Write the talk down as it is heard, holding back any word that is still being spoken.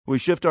We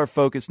shift our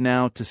focus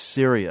now to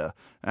Syria.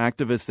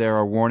 Activists there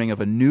are warning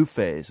of a new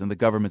phase in the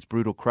government's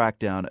brutal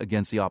crackdown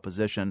against the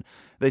opposition.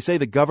 They say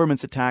the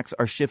government's attacks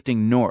are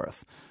shifting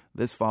north.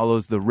 This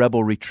follows the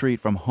rebel retreat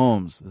from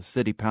Homs, the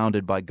city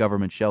pounded by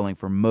government shelling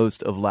for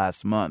most of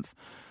last month.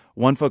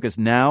 One focus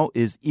now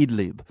is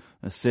Idlib,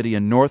 a city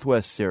in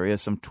northwest Syria,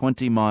 some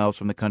 20 miles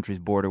from the country's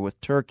border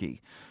with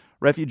Turkey.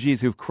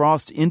 Refugees who've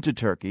crossed into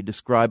Turkey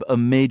describe a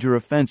major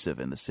offensive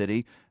in the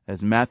city,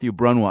 as Matthew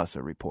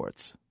Brunwasser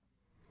reports.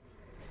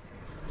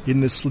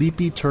 In the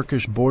sleepy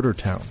Turkish border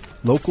town,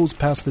 locals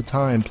pass the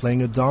time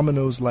playing a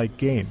dominoes-like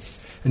game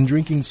and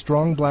drinking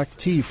strong black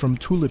tea from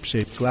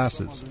tulip-shaped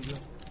glasses.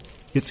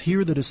 It's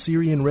here that a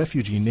Syrian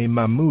refugee named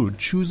Mahmoud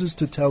chooses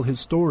to tell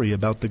his story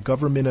about the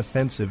government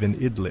offensive in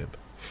Idlib.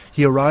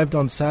 He arrived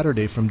on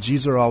Saturday from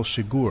Jizr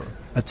al-Shigur,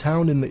 a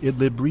town in the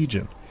Idlib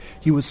region.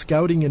 He was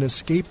scouting an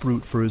escape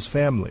route for his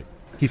family.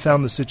 He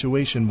found the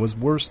situation was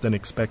worse than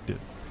expected.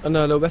 If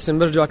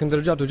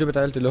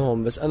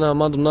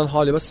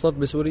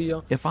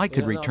I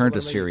could return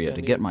to Syria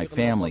to get my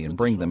family and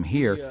bring them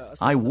here,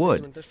 I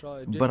would.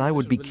 But I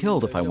would be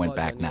killed if I went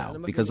back now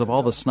because of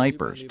all the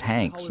snipers,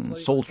 tanks, and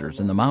soldiers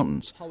in the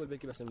mountains.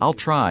 I'll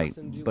try,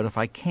 but if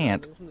I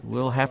can't,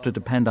 we'll have to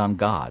depend on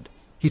God.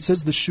 He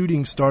says the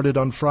shooting started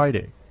on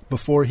Friday.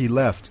 Before he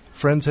left,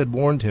 friends had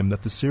warned him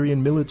that the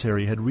Syrian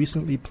military had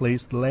recently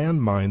placed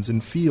landmines in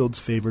fields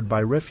favored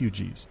by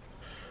refugees.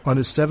 On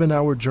his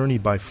 7-hour journey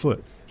by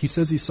foot, he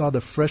says he saw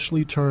the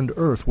freshly turned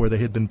earth where they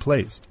had been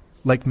placed.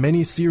 Like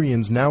many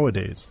Syrians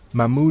nowadays,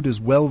 Mahmoud is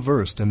well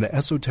versed in the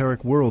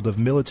esoteric world of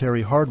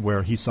military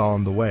hardware he saw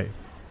on the way.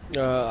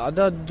 A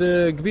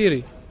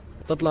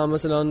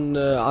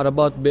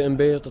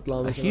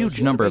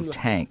huge number of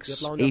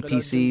tanks,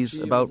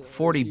 APCs, about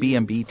 40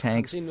 BMB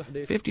tanks,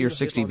 50 or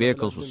 60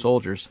 vehicles with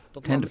soldiers,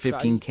 10 to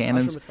 15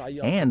 cannons,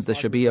 and the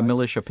Shabia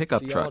militia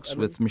pickup trucks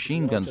with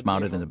machine guns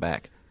mounted in the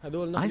back.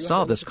 I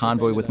saw this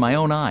convoy with my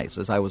own eyes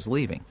as I was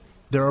leaving.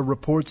 There are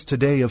reports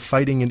today of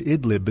fighting in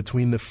Idlib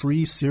between the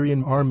Free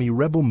Syrian Army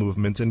rebel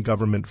movement and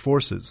government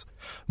forces.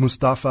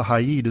 Mustafa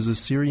Haid is a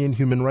Syrian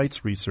human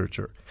rights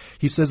researcher.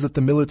 He says that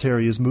the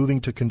military is moving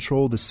to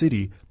control the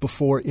city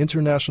before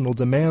international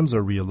demands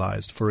are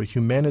realized for a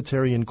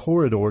humanitarian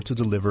corridor to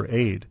deliver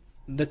aid.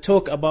 The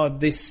talk about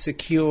these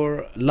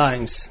secure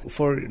lines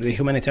for the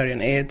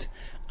humanitarian aid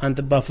and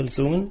the buffer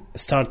zone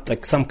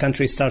some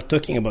countries start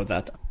talking about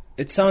that.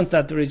 It sounds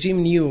that the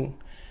regime knew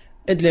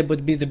Idlib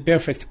would be the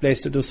perfect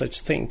place to do such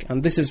a thing.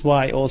 And this is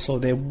why also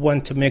they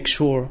want to make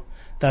sure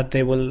that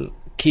they will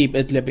keep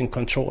Idlib in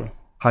control.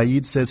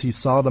 Haid says he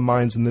saw the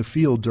mines in the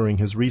field during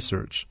his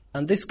research.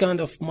 And this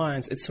kind of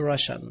mines, it's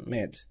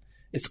Russian-made.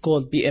 It's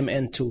called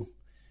BMN-2.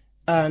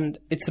 And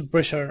it's a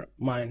pressure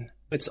mine.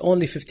 It's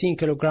only 15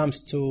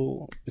 kilograms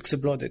to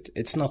explode it.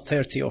 It's not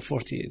 30 or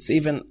 40. It's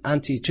even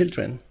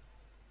anti-children.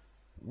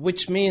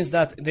 Which means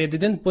that they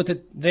didn't put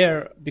it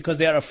there because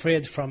they are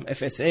afraid from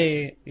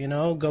FSA,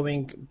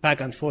 going back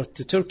and forth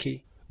to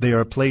Turkey. They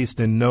are placed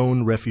in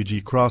known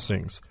refugee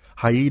crossings.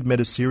 Haid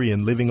met a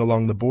Syrian living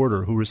along the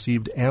border who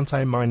received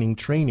anti-mining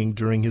training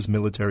during his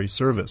military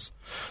service.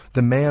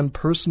 The man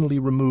personally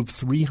removed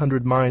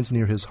 300 mines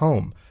near his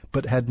home,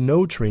 but had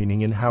no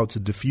training in how to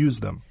defuse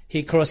them.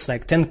 He crossed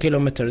 10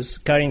 kilometers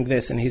carrying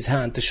this in his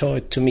hand to show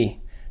it to me,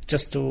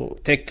 just to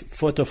take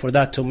photo for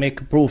that to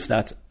make proof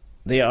that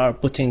they are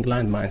putting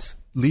landmines.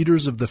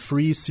 Leaders of the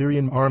Free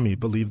Syrian Army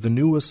believe the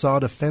new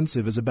Assad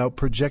offensive is about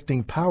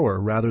projecting power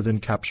rather than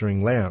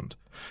capturing land.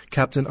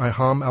 Captain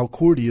Iham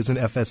al-Kurdi is an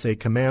FSA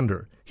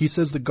commander. He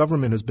says the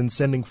government has been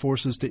sending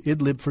forces to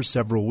Idlib for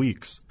several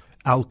weeks.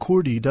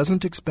 Al-Kurdi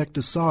doesn't expect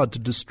Assad to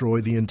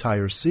destroy the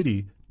entire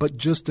city, but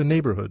just a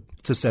neighborhood,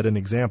 to set an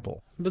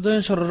example. He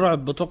wants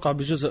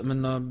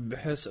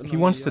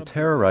to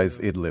terrorize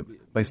Idlib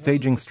by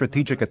staging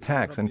strategic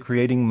attacks and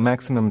creating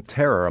maximum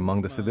terror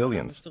among the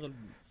civilians.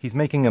 He's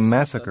making a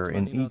massacre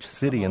in each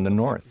city in the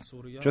north,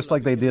 just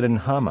like they did in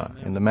Hama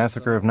in the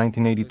massacre of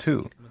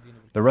 1982.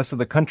 The rest of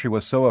the country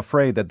was so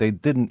afraid that they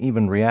didn't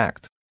even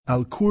react.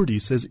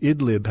 Al-Kurdi says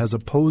Idlib has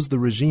opposed the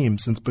regime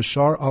since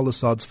Bashar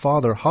al-Assad's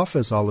father,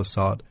 Hafez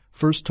al-Assad,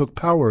 first took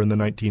power in the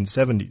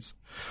 1970s.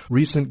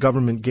 Recent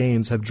government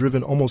gains have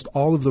driven almost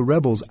all of the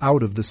rebels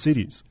out of the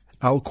cities.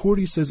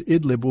 Al-Kurdi says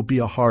Idlib will be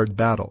a hard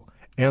battle,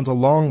 and a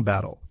long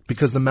battle,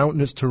 because the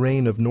mountainous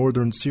terrain of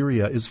northern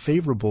Syria is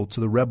favorable to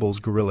the rebels'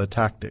 guerrilla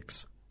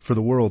tactics. For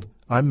The World,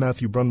 I'm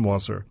Matthew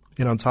Brunwasser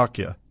in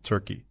Antakya,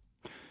 Turkey.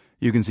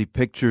 You can see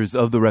pictures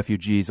of the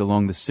refugees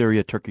along the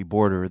Syria-Turkey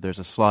border. There's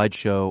a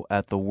slideshow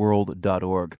at theworld.org.